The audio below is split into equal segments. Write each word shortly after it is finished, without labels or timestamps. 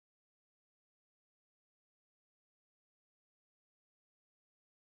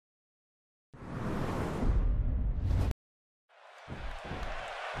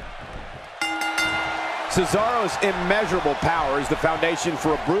Cesaro's immeasurable power is the foundation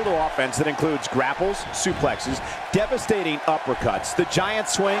for a brutal offense that includes grapples, suplexes, devastating uppercuts, the giant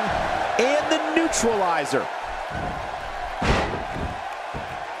swing, and the neutralizer.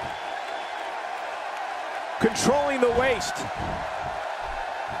 Controlling the waist.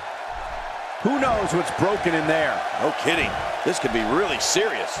 Who knows what's broken in there? No kidding. This could be really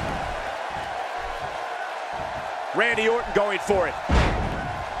serious. Randy Orton going for it.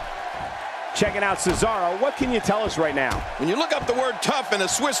 Checking out Cesaro. What can you tell us right now? When you look up the word tough in a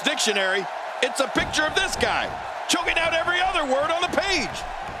Swiss dictionary, it's a picture of this guy, choking out every other word on the page.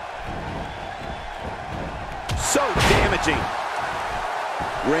 So damaging.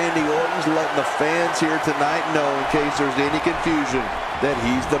 Randy Orton's letting the fans here tonight know, in case there's any confusion, that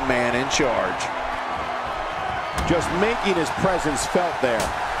he's the man in charge. Just making his presence felt there.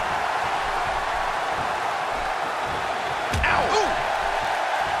 Ow!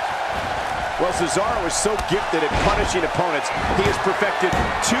 Well, Cesaro is so gifted at punishing opponents, he has perfected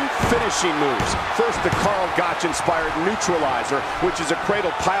two finishing moves. First, the Karl Gotch-inspired neutralizer, which is a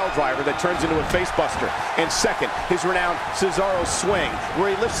cradle pile driver that turns into a facebuster. And second, his renowned Cesaro swing, where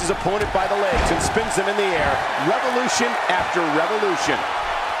he lifts his opponent by the legs and spins them in the air, revolution after revolution.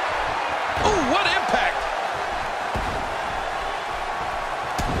 Ooh, what impact!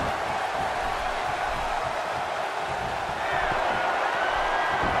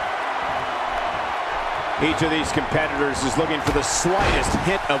 Each of these competitors is looking for the slightest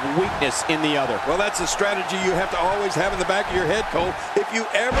hint of weakness in the other. Well, that's a strategy you have to always have in the back of your head, Cole. If you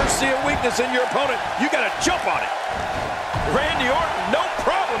ever see a weakness in your opponent, you got to jump on it. Randy Orton, no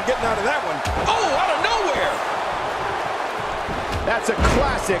problem getting out of that one. Oh, out of nowhere! That's a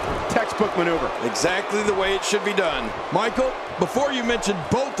classic textbook maneuver. Exactly the way it should be done. Michael, before you mentioned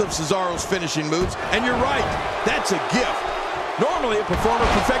both of Cesaro's finishing moves, and you're right, that's a gift. Normally, a performer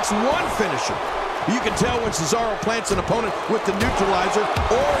perfects one finisher. You can tell when Cesaro plants an opponent with the neutralizer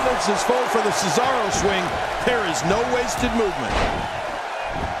or lifts his foe for the Cesaro swing. There is no wasted movement.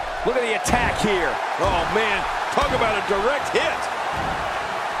 Look at the attack here. Oh, man, talk about a direct hit.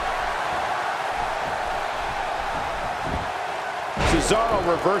 Cesaro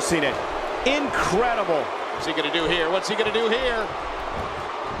reversing it. Incredible. What's he going to do here? What's he going to do here?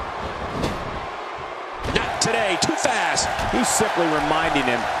 Not today. Too fast. He's simply reminding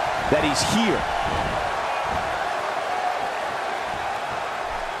him that he's here.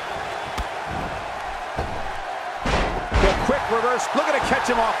 The quick reverse. Looking to catch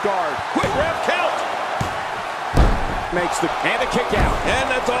him off guard. Quick ref count. Makes the and a kick out.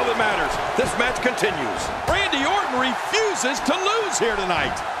 And that's all that matters. This match continues. Randy Orton refuses to lose here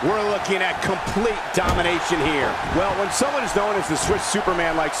tonight. We're looking at complete domination here. Well, when someone is known as the Swiss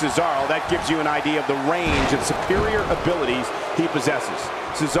Superman like Cesaro, that gives you an idea of the range and superior abilities he possesses.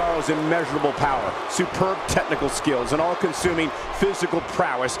 Cesaro's immeasurable power, superb technical skills, and all-consuming physical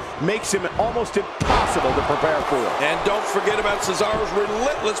prowess makes him almost impossible to prepare for. And don't forget about Cesaro's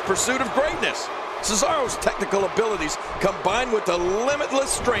relentless pursuit of greatness. Cesaro's technical abilities, combined with the limitless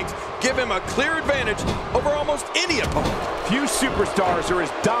strength, give him a clear advantage over almost any opponent. Few superstars are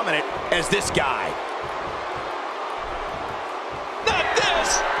as dominant as this guy. Not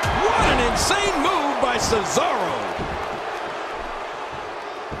this! What an insane move by Cesaro!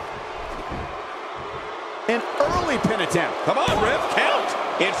 An early pin attempt. Come on, ref,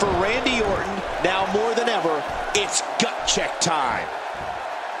 count! And for Randy Orton, now more than ever, it's gut check time.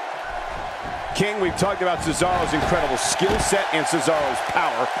 King, we've talked about Cesaro's incredible skill set and Cesaro's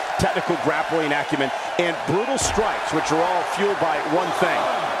power, technical grappling acumen, and brutal strikes, which are all fueled by one thing,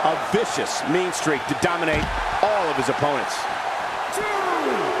 a vicious mean streak to dominate all of his opponents.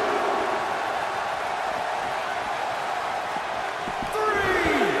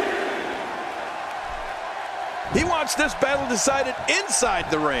 He wants this battle decided inside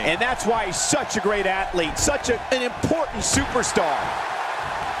the ring. And that's why he's such a great athlete, such an important superstar.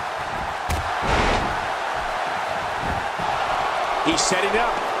 He's setting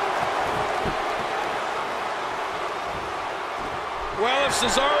up. Well, if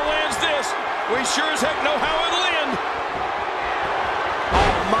Cesaro lands this, we sure as heck know how it'll end.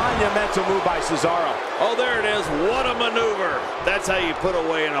 A monumental move by Cesaro. Oh, there it is. What a maneuver. That's how you put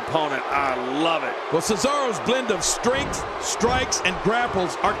away an opponent. I love it. Well, Cesaro's blend of strength, strikes, and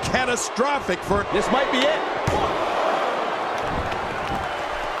grapples are catastrophic for... This might be it.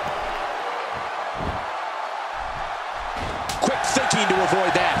 Quick thinking to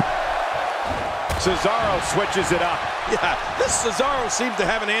avoid that. Cesaro switches it up. Yeah, this Cesaro seems to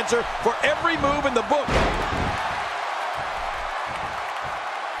have an answer for every move in the book.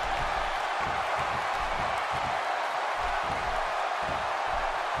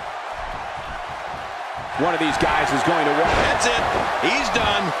 One of these guys is going to walk. That's it. He's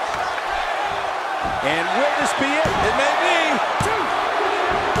done. And will this be it? It may be.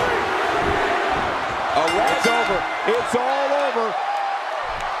 It's over. It's all over.